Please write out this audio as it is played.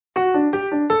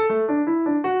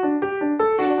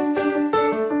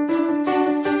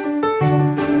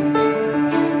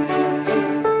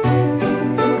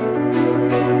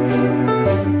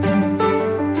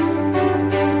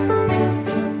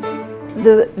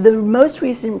The most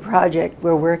recent project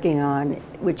we're working on,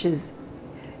 which is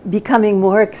becoming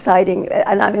more exciting,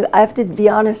 and I have to be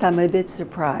honest, I'm a bit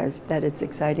surprised that it's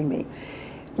exciting me.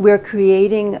 We're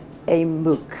creating a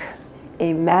MOOC,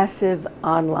 a massive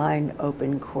online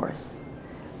open course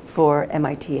for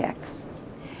MITx.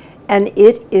 And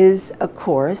it is a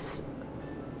course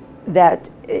that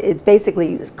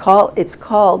it's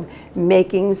called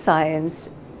Making Science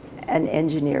and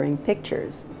Engineering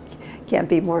Pictures. Can't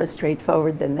be more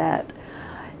straightforward than that.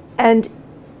 And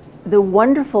the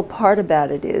wonderful part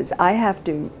about it is I have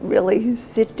to really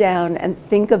sit down and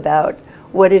think about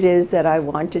what it is that I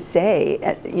want to say,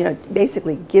 you know,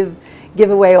 basically give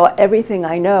away everything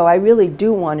I know. I really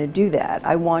do want to do that.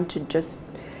 I want to just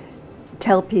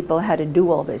tell people how to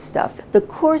do all this stuff. The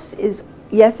course is,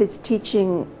 yes, it's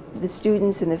teaching the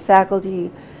students and the faculty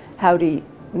how to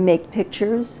make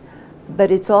pictures,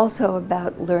 but it's also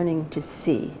about learning to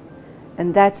see.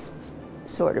 And that's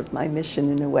sort of my mission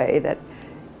in a way, that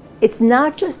it's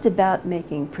not just about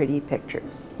making pretty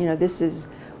pictures. You know, this is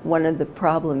one of the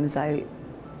problems I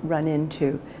run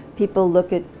into. People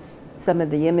look at some of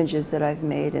the images that I've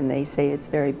made and they say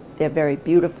they're very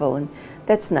beautiful, and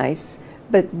that's nice,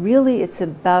 but really it's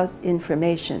about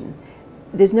information.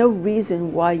 There's no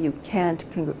reason why you can't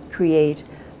create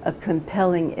a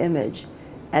compelling image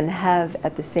and have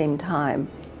at the same time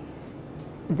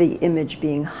the image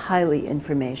being highly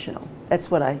informational.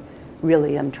 That's what I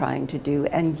really am trying to do,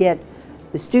 and get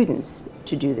the students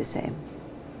to do the same.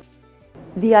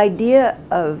 The idea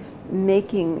of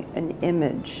making an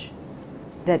image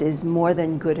that is more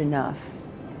than good enough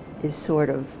is sort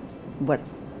of what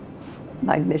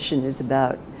my mission is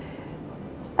about.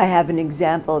 I have an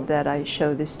example that I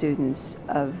show the students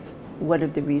of one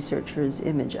of the researchers'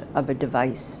 image of a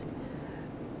device,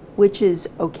 which is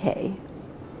okay.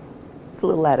 It's a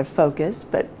little out of focus,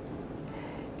 but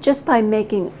just by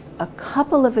making a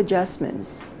couple of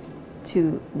adjustments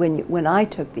to when I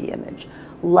took the image,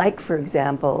 like, for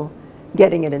example,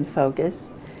 getting it in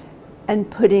focus and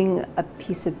putting a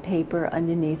piece of paper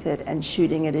underneath it and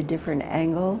shooting at a different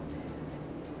angle.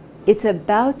 It's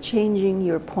about changing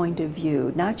your point of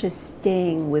view, not just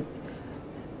staying with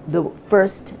the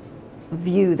first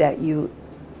view that you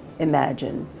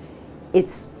imagine.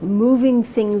 It's moving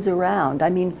things around. I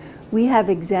mean, we have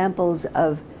examples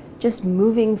of just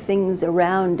moving things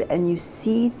around and you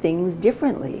see things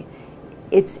differently.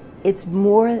 It's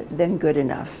more than good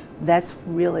enough. That's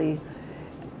really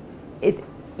it.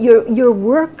 Your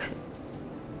work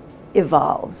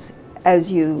evolves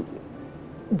as you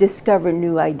discover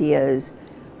new ideas.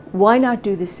 Why not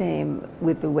do the same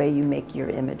with the way you make your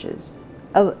images?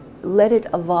 Let it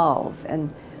evolve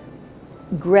and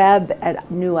grab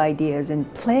at new ideas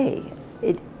and play.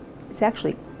 It's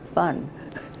actually fun.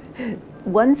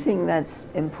 One thing that's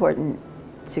important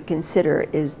to consider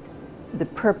is the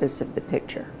purpose of the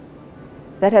picture.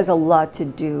 That has a lot to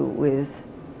do with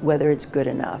whether it's good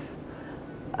enough.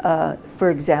 For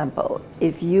example,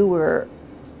 if you were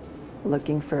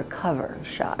looking for a cover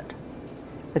shot,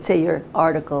 let's say your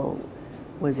article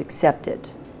was accepted,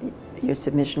 your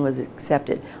submission was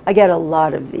accepted. I get a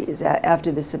lot of these.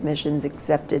 After the submission's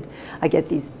accepted, I get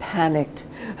these panicked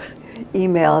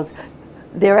emails.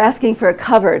 They're asking for a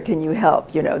cover, can you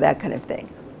help? You know, that kind of thing.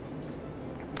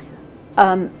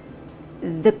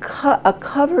 A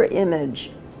cover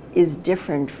image is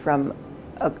different from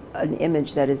an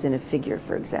image that is in a figure,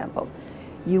 for example.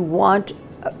 You want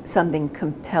something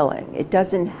compelling. It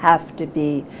doesn't have to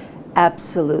be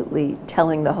absolutely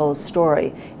telling the whole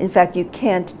story. In fact, you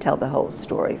can't tell the whole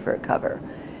story for a cover.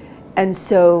 And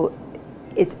so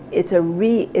it's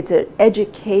an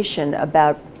education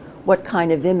about what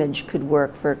kind of image could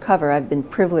work for a cover. I've been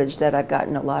privileged that I've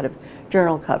gotten a lot of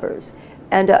journal covers.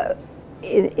 And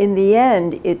in the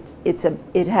end,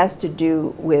 it has to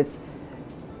do with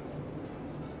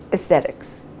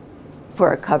aesthetics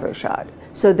for a cover shot.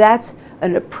 So that's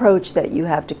an approach that you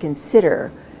have to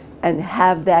consider and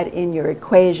have that in your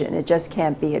equation. It just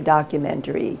can't be a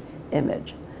documentary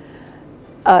image.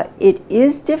 It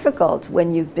is difficult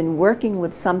when you've been working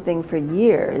with something for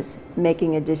years,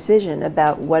 making a decision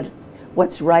about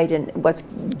what's right and what's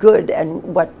good and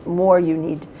what more you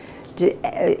need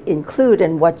to include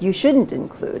and what you shouldn't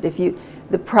include.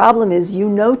 The problem is you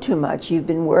know too much. You've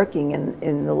been working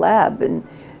in the lab and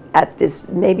at this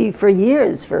maybe for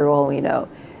years, for all we know.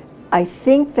 I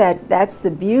think that's the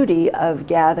beauty of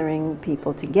gathering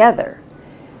people together.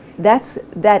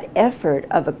 That effort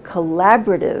of a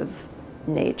collaborative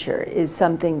nature is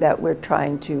something that we're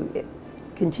trying to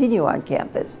continue on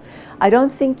campus. I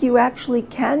don't think you actually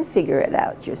can figure it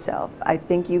out yourself. I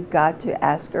think you've got to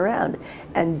ask around,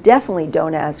 and definitely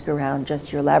don't ask around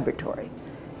just your laboratory.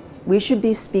 We should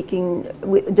be speaking,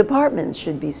 departments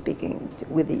should be speaking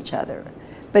with each other.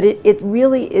 But it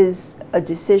really is a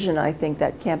decision, I think,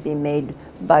 that can't be made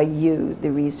by you,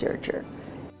 the researcher.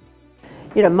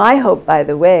 You know, my hope, by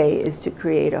the way, is to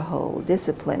create a whole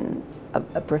discipline,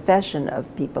 a profession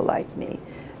of people like me.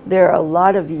 There are a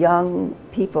lot of young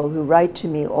people who write to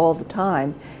me all the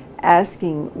time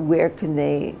asking where can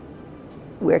they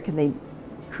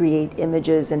create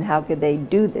images and how could they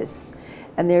do this.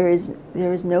 And there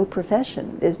is no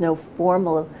profession, there's no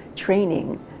formal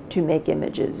training to make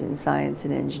images in science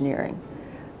and engineering.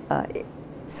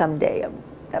 Someday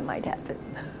that might happen.